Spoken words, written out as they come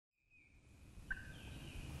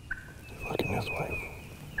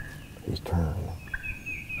He's turned.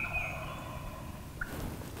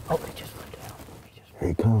 Oh, he just went down. Here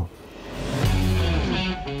he comes.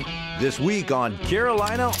 This week on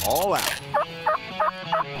Carolina All Out.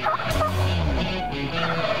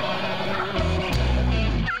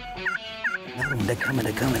 They're coming,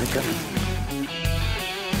 they're coming, they're coming.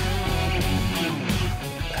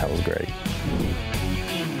 That was great.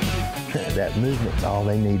 That movement's all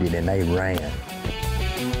they needed, and they ran.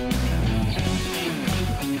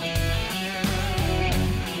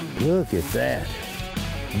 Look at that.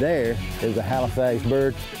 There is a Halifax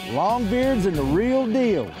bird. Longbeards and the real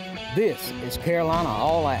deal. This is Carolina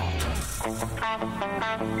All Out.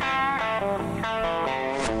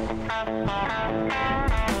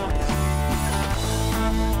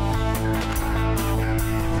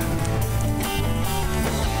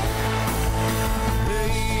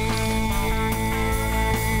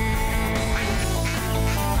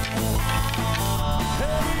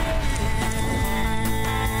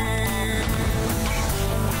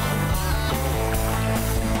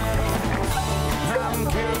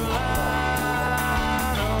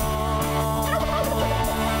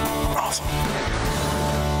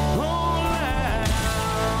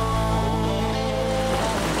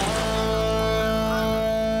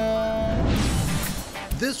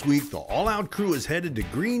 This week, the All Out crew is headed to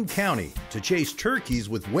Greene County to chase turkeys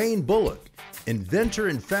with Wayne Bullock, inventor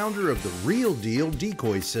and founder of the Real Deal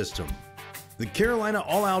Decoy system. The Carolina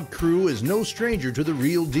All Out crew is no stranger to the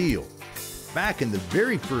Real Deal. Back in the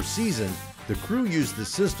very first season, the crew used the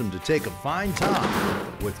system to take a fine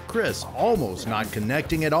tom, with Chris almost not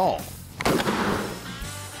connecting at all.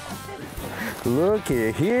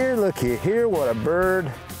 Looky here, what a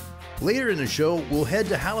bird. Later in the show, we'll head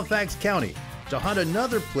to Halifax County to hunt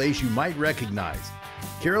another place you might recognize,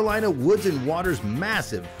 Carolina Woods and Water's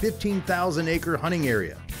massive 15,000-acre hunting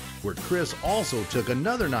area, where Chris also took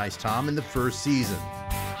another nice tom in the first season.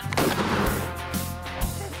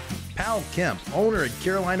 Pal Kemp, owner at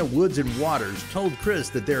Carolina Woods and Waters, told Chris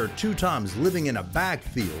that there are two toms living in a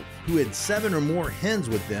backfield who had 7 or more hens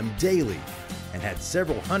with them daily, and had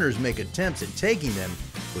several hunters make attempts at taking them,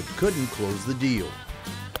 but couldn't close the deal.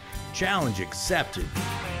 Challenge accepted.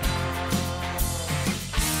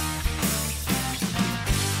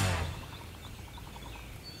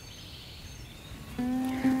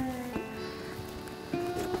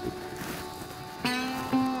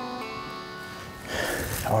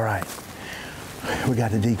 All right, we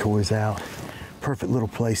got the decoys out. Perfect little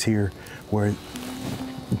place here where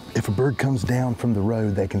if a bird comes down from the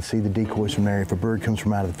road, they can see the decoys from there. If a bird comes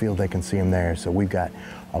from out of the field, they can see them there. So we've got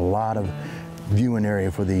a lot of viewing area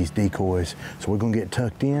for these decoys. So we're gonna get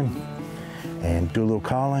tucked in and do a little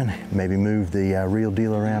calling, maybe move the Real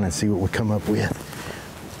Deal around and see what we come up with.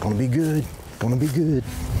 It's gonna be good, gonna be good.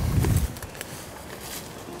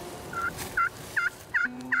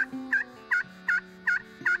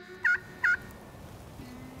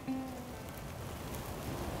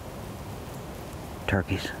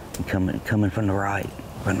 Turkeys coming from the right,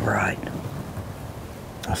 I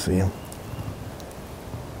see them.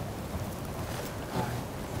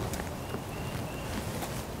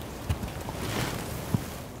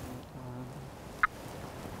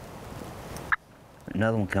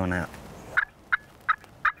 Another one coming out.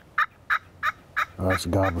 Oh, that's a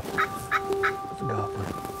gobbler. That's a gobbler.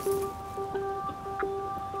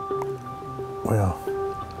 Well,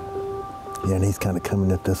 yeah, and he's kind of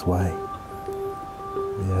coming up this way.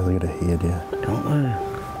 Yeah, look at the head, yeah. Don't move.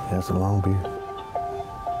 Yeah, that's a longbeard.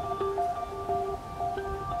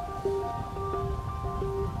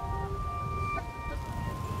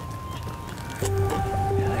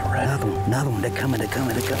 Yeah, they're running. Another one, they're coming.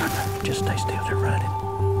 Just stay still, they're running.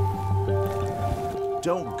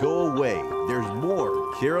 Don't go away. There's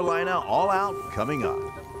more Carolina All Out coming up.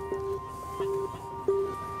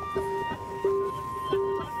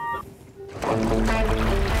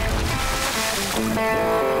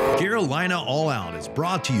 Carolina All Out is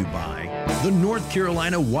brought to you by the North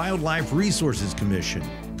Carolina Wildlife Resources Commission.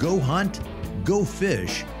 Go hunt, go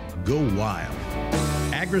fish, go wild.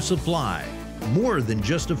 Agri-Supply, more than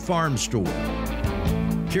just a farm store.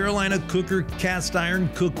 Carolina Cooker Cast Iron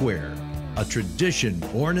Cookware, a tradition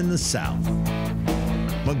born in the South.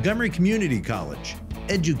 Montgomery Community College,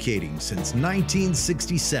 educating since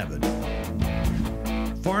 1967.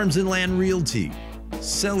 Farms and Land Realty,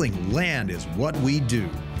 selling land is what we do.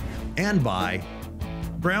 And by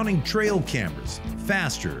Browning Trail Cameras,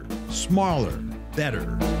 faster, smaller, better.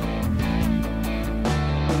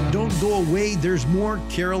 Don't go away, there's more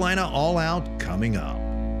Carolina All Out coming up.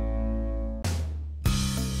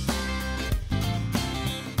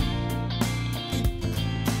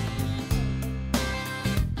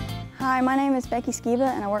 Hi, my name is Becky Skiba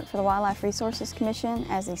and I work for the Wildlife Resources Commission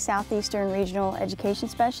as the Southeastern Regional Education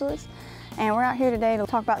Specialist. And we're out here today to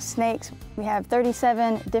talk about snakes. We have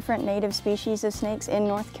 37 different native species of snakes in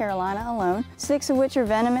North Carolina alone, 6 of which are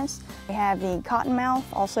venomous. We have the cottonmouth,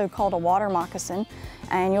 also called a water moccasin,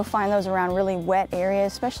 and you'll find those around really wet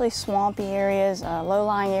areas, especially swampy areas,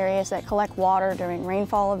 low-lying areas that collect water during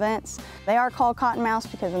rainfall events. They are called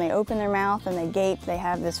cottonmouths because when they open their mouth and they gape, they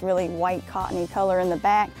have this really white cottony color in the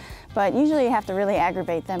back. But usually you have to really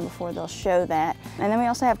aggravate them before they'll show that. And then we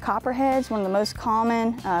also have copperheads, one of the most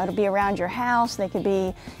common. It'll be around your house. They could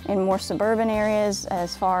be in more suburban areas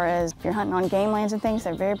as far as if you're hunting on game lands and things.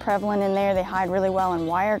 They're very prevalent in there. They hide really well in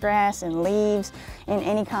wiregrass and leaves, in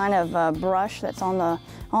any kind of brush that's on the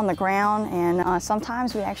ground. And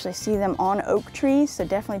sometimes we actually see them on oak trees, so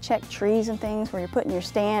definitely check trees and things where you're putting your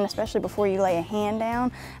stand, especially before you lay a hand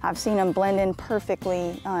down. I've seen them blend in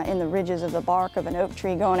perfectly in the ridges of the bark of an oak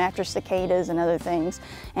tree, going after cicadas and other things,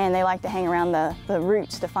 and they like to hang around the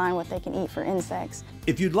roots to find what they can eat for insects.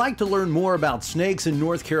 If you'd like to learn more about snakes in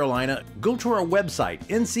North Carolina, go to our website,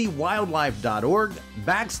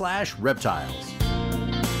 ncwildlife.org/reptiles.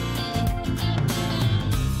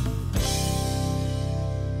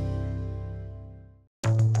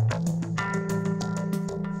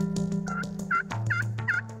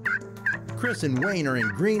 Chris and Wayne are in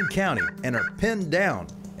Greene County and are pinned down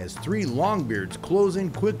as 3 Longbeards close in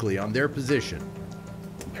quickly on their position.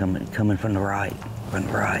 Coming from the right,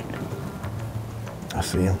 I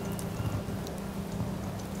see him.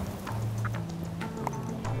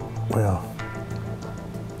 Well,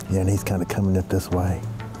 yeah, and he's kind of coming up this way.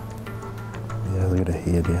 Yeah, look at the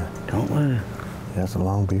head, yeah. Don't move. Yeah, that's a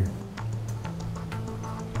Longbeard.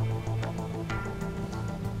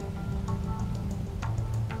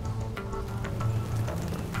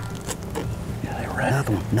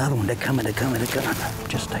 Another one. They're coming.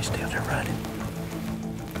 Just stay still. They're riding.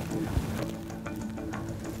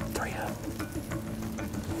 3 up.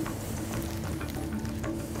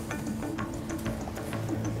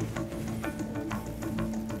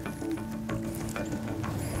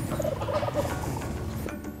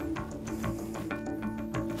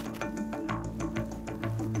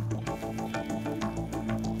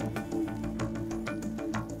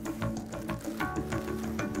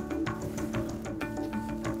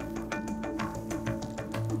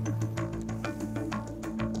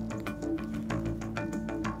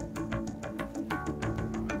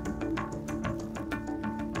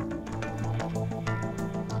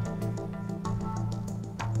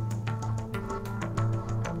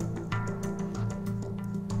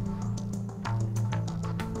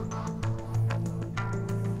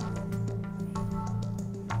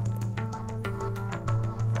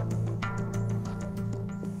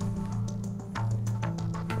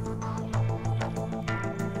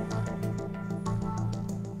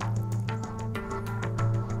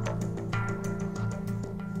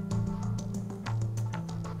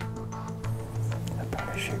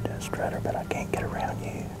 Shoot that strutter, but I can't get around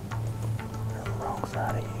you. They're on the wrong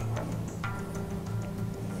side of you.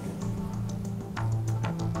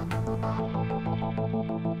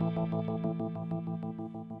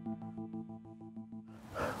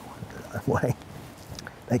 Wayne,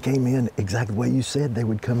 they came in exactly the way you said they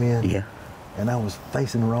would come in. Yeah. And I was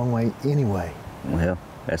facing the wrong way anyway. Well,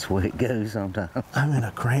 that's the way it goes sometimes. I'm in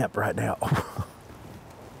a cramp right now.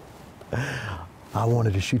 I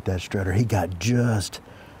wanted to shoot that strutter. He got just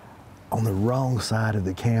on the wrong side of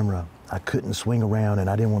the camera. I couldn't swing around, and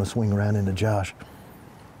I didn't want to swing around into Josh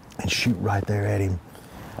and shoot right there at him.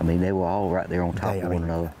 I mean, they were all right there on top of one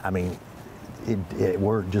another. I mean, it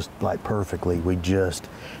worked just like perfectly.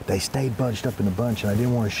 They stayed bunched up in a bunch, and I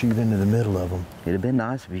didn't want to shoot into the middle of them. It'd have been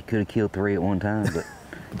nice if you could have killed 3 at one time, but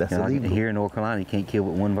that's like illegal. here in North Carolina, you can't kill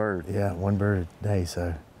but 1 bird. Yeah, 1 bird a day,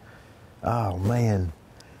 so. Oh, man.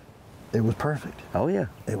 It was perfect. Oh, yeah.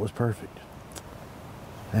 It was perfect.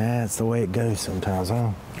 That's the way it goes sometimes,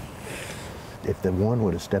 huh? If the one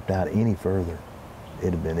would have stepped out any further,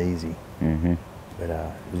 it'd have been easy. Mm-hmm. But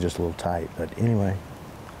it was just a little tight. But anyway,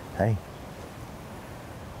 hey.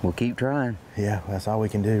 We'll keep trying. Yeah, that's all we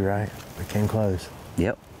can do, right? We came close.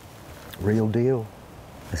 Yep. Real deal.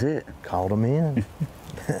 That's it. Called them in.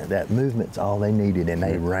 That movement's all they needed, and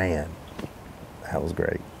they ran. That was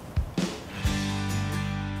great.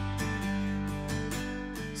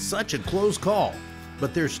 Such a close call,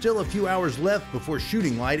 but there's still a few hours left before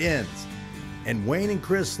shooting light ends. And Wayne and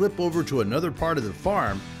Chris slip over to another part of the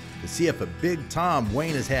farm to see if a big tom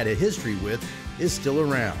Wayne has had a history with is still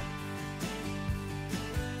around.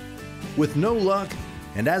 With no luck,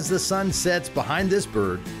 and as the sun sets behind this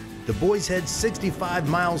bird, the boys head 65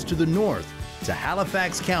 miles to the north to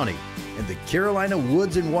Halifax County and the Carolina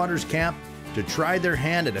Woods and Waters Camp to try their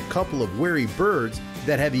hand at a couple of wary birds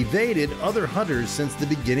that have evaded other hunters since the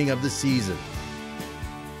beginning of the season.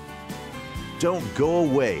 Don't go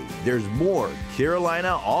away. There's more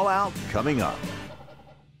Carolina All Out coming up.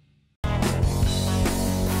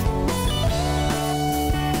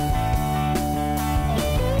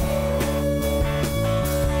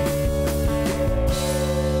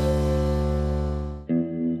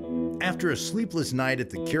 After a sleepless night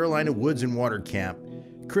at the Carolina Woods and Water Camp,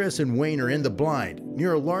 Chris and Wayne are in the blind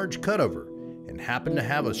near a large cutover and happen to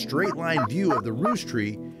have a straight line view of the roost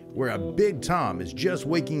tree where a big tom is just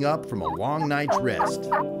waking up from a long night's rest.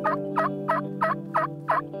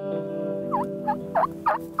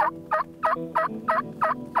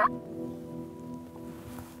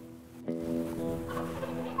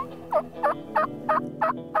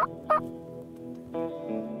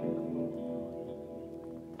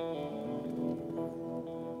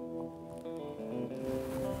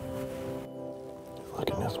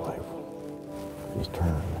 Looking this way. He's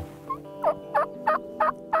turned.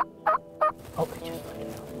 Oh, he just went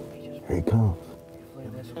down. Here he comes.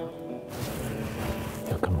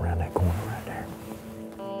 He'll come around that corner right there.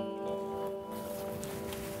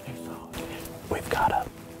 We've got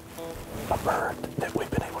a bird that we've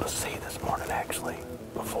been able to see this morning, actually,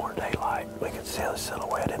 before daylight. We could see the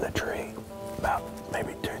silhouette in the tree about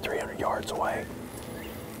maybe 200-300 yards away.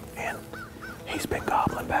 And he's been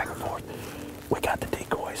gobbling back and forth. We got the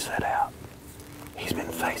decoy set out. He's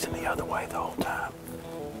been facing the other way the whole time.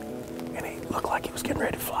 And he looked like he was getting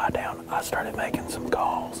ready to fly down. I started making some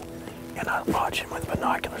calls, and I watched him with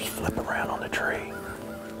binoculars flip around on the tree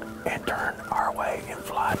and turn our way and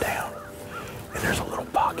fly down. And there's a little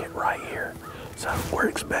pocket right here. So we're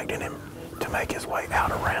expecting him to make his way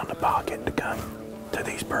out around the pocket to come to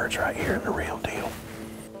these birds right here in the real deal.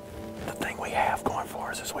 The thing we have going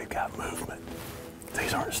for us is we've got movement.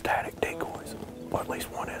 These aren't static decoys. Well, at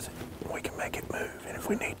least one isn't. We can make it move, and if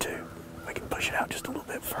we need to, we can push it out just a little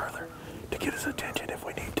bit further to get his attention if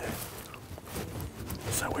we need to.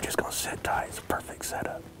 So we're just gonna sit tight. It's a perfect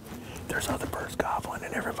setup. There's other birds gobbling,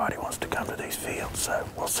 and everybody wants to come to these fields, so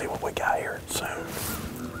we'll see what we got here soon.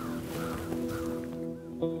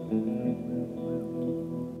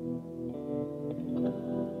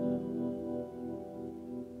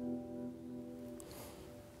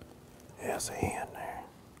 There's a hen there,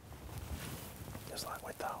 just like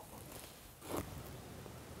we thought.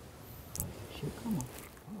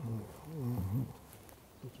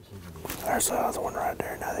 There's the other one right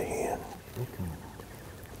there, another hen.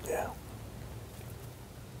 Yeah.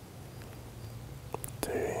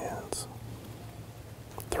 2 hens.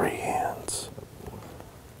 3 hens.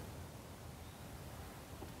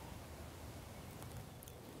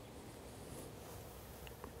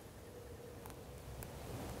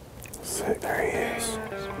 There he is.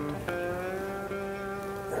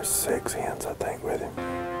 There's 6 hens, I think, with him.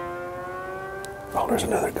 Oh, there's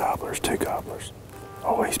another gobbler. There's 2 gobblers.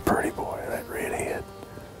 Oh, he's pretty, boy, that red head.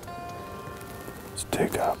 There's 2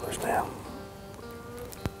 gobblers now.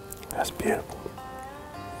 That's beautiful.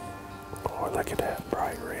 Boy, look at that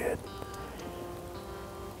bright red.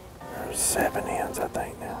 There's 7 hens, I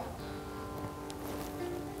think, now.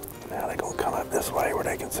 Now they're gonna come up this way where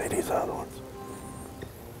they can see these other ones.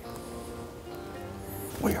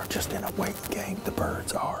 We are just in a waiting game. The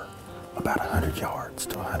birds are about 100 yards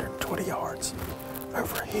to 120 yards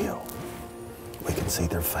over a hill. We can see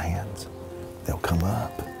their fans. They'll come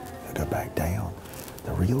up, they'll go back down.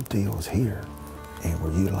 The real deal is here, and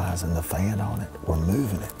we're utilizing the fan on it. We're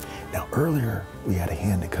moving it. Now earlier, we had a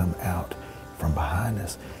hen to come out from behind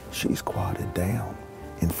us. She's squatted down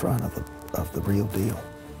in front of the real deal,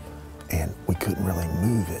 and we couldn't really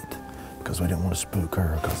move it because we didn't want to spook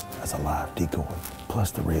her, because that's a live decoy.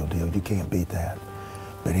 Plus the real deal, you can't beat that.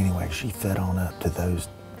 But anyway, she fed on up to those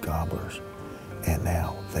gobblers, and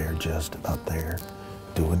now they're just up there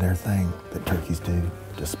doing their thing that turkeys do: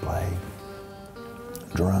 display,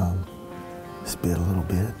 drum, spit a little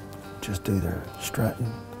bit, just do their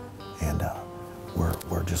strutting, and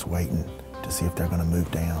we're just waiting to see if they're gonna move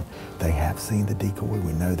down. They have seen the decoy,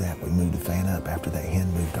 we know that. We moved the fan up after that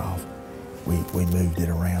hen moved off. We moved it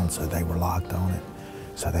around so they were locked on it.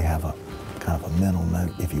 So they have a kind of a mental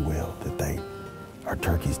note, if you will, that they are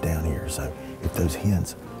turkeys down here. So if those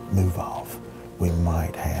hens move off, we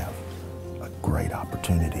might have a great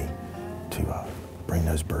opportunity to bring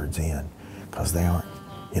those birds in, because they aren't,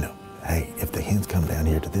 you know, hey, if the hens come down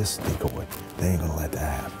here to this decoy, they ain't gonna let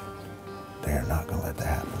that happen. They are not gonna let that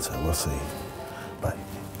happen, so we'll see. But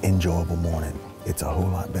enjoyable morning. It's a whole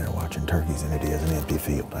lot better watching turkeys than it is an empty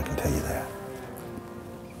field, I can tell you that.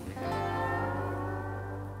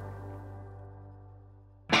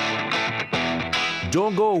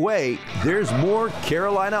 Don't go away. There's more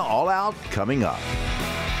Carolina All Out coming up.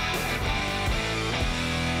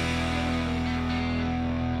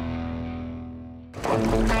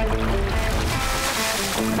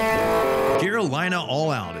 Carolina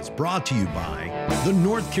All Out is brought to you by the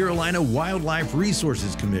North Carolina Wildlife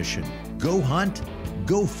Resources Commission. Go hunt,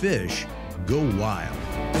 go fish, go wild.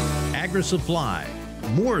 Agri-Supply,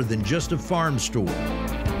 more than just a farm store.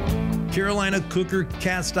 Carolina Cooker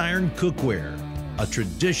Cast Iron Cookware, a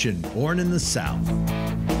tradition born in the South.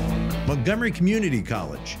 Montgomery Community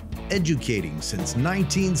College, educating since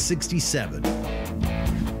 1967.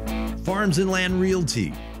 Farms and Land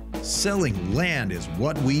Realty, selling land is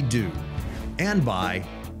what we do. And by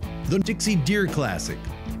the Dixie Deer Classic,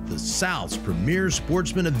 the South's premier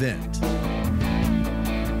sportsman event.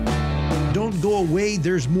 Don't go away,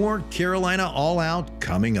 there's more Carolina All Out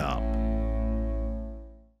coming up.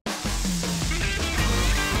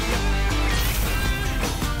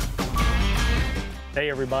 Hey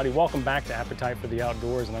everybody, welcome back to Appetite for the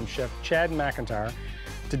Outdoors, and I'm Chef Chad McIntyre.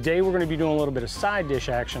 Today we're going to be doing a little bit of side dish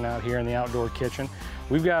action out here in the outdoor kitchen.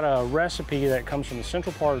 We've got a recipe that comes from the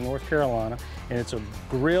central part of North Carolina, and it's a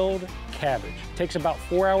grilled cabbage. It takes about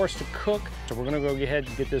 4 hours to cook, so we're going to go ahead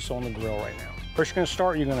and get this on the grill right now. First you're going to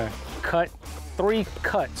start, you're going to cut 3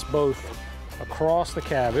 cuts both across the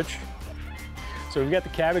cabbage. So we've got the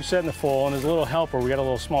cabbage set in the full, and as a little helper, we got a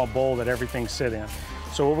little small bowl that everything sit in.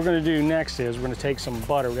 So what we're going to do next is we're going to take some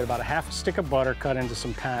butter. We've got about a half a stick of butter cut into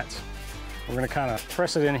some pats. We're going to kind of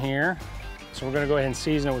press it in here. So we're going to go ahead and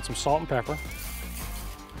season it with some salt and pepper.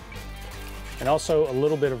 And also a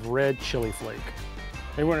little bit of red chili flake.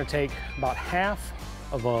 Then we're going to take about half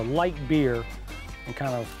of a light beer and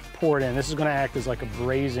kind of pour it in. This is going to act as like a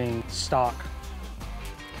braising stock.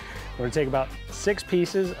 We're going to take about 6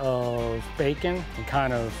 pieces of bacon and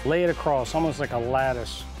kind of lay it across, almost like a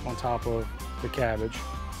lattice on top of the cabbage.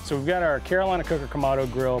 So we've got our Carolina Cooker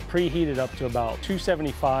Kamado grill preheated up to about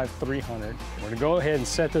 275, 300. We're gonna go ahead and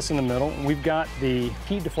set this in the middle. We've got the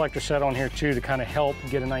heat deflector set on here too to kind of help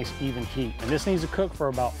get a nice even heat. And this needs to cook for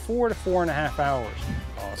about 4 to 4.5 hours.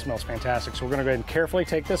 Oh, it smells fantastic. So we're gonna go ahead and carefully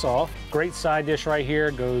take this off. Great side dish right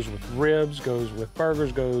here. Goes with ribs, goes with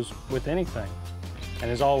burgers, goes with anything.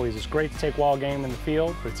 And as always, it's great to take wild game in the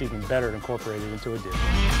field, but it's even better to incorporate it into a dish.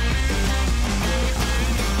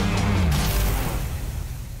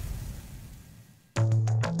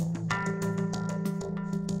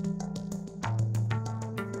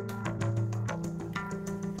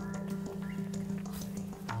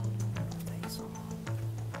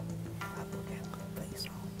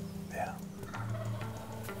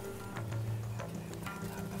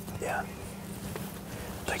 Yeah.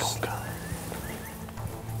 They gonna come.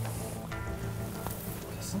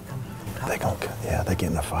 They gonna come. Yeah, they're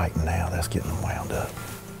getting a fighting now. That's getting them wound up.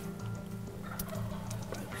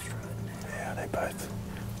 Yeah, they both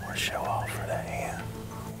want to show off for that hand.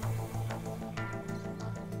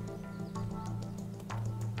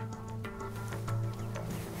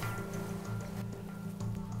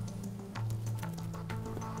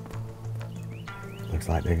 Looks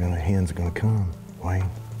like they're gonna. Hens are gonna come, Wayne.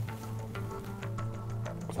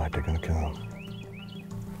 Looks like they're gonna come.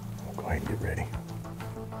 We'll go ahead and get ready.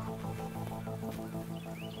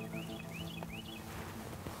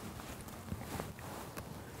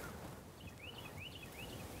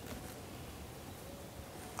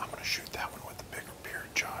 I'm gonna shoot that one with the bigger beard,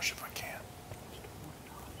 Josh, if I can.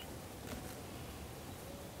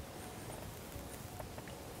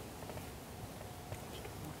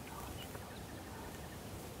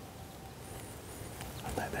 I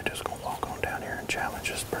think they're just gonna walk on down here and challenge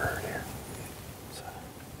this bird here. So,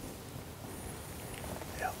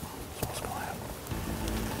 yep, that's what's gonna happen.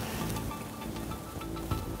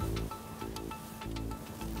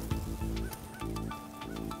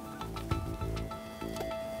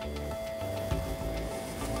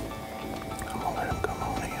 Come on, let him come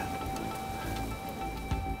on in.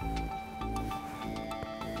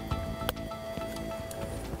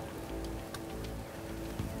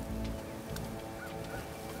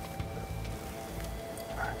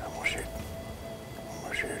 All right, I'm gonna shoot. I'm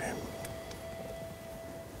gonna shoot him.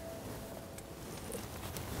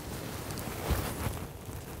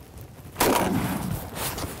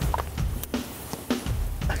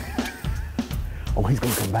 Oh, he's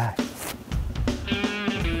gonna come back.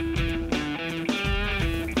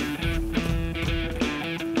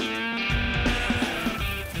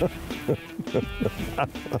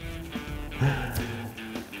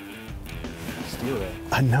 Steal that.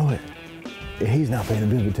 I know it. He's not paying a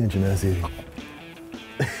bit of attention to us, is he?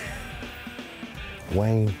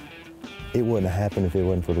 Wayne, it wouldn't have happened if it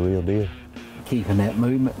wasn't for the real deal. keeping that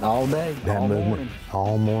movement all day, That all movement morning.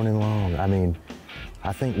 all morning long. I mean,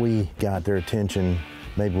 I think we got their attention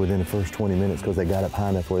maybe within the first 20 minutes because they got up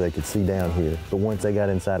high enough where they could see down here. But once they got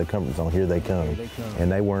inside a comfort zone, here they come. And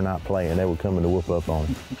they were not playing. They were coming to whoop up on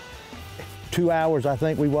them. 2 hours, I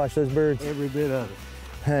think, we watched those birds. Every bit of it.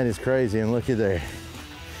 That is crazy, and look at there.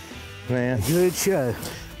 Man. Good show.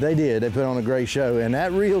 They did. They put on a great show, and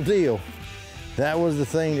that real deal, that was the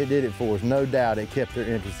thing that did it for us. No doubt it kept their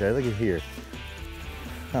interest there. Look at here.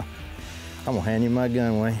 Huh. I'm gonna hand you my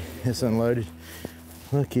gun, Wayne. It's unloaded.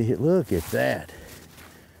 Look at that.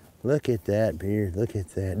 Look at that, Beard. Look at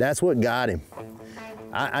that. That's what got him.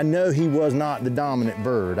 I know he was not the dominant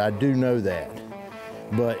bird. I do know that.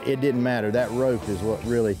 But it didn't matter. That rope is what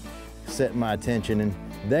really set my attention. And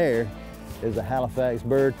there is a Halifax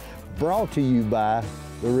bird brought to you by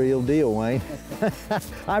the real deal, Wayne.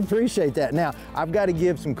 I appreciate that. Now, I've got to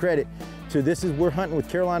give some credit to we're hunting with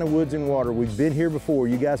Carolina Woods and Water. We've been here before.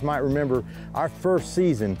 You guys might remember our first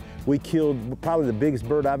season, we killed probably the biggest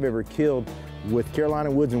bird I've ever killed with Carolina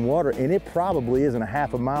Woods and Water, and it probably isn't a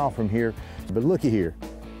half a mile from here. But looky here.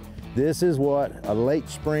 This is what a late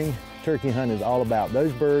spring turkey hunt is all about.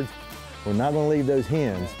 Those birds, we're not gonna leave those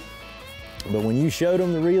hens, but when you showed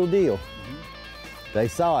them the real deal, they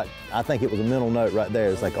saw it. I think it was a mental note right there.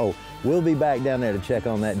 It's like, oh, we'll be back down there to check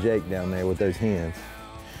on that Jake down there with those hens.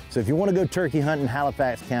 So if you wanna go turkey hunting in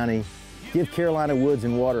Halifax County, give Carolina Woods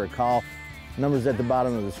and Water a call. Numbers at the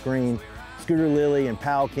bottom of the screen. Scooter Lilly and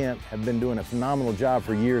Powell Kemp have been doing a phenomenal job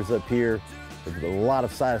for years up here. There's a lot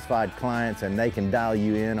of satisfied clients, and they can dial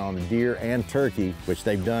you in on the deer and turkey, which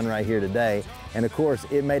they've done right here today. And of course,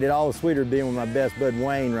 it made it all the sweeter being with my best bud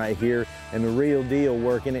Wayne right here and the real deal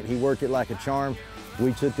working it. He worked it like a charm.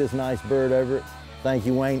 We took this nice bird over it. Thank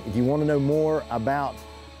you, Wayne. If you want to know more about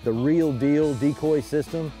the real deal decoy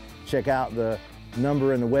system, check out the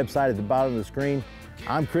number and the website at the bottom of the screen.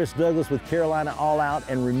 I'm Chris Douglas with Carolina All Out,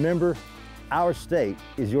 and remember, our state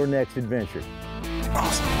is your next adventure.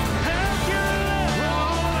 Awesome.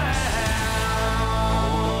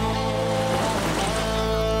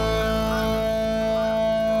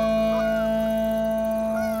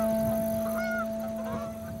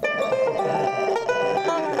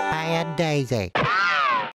 Daisy.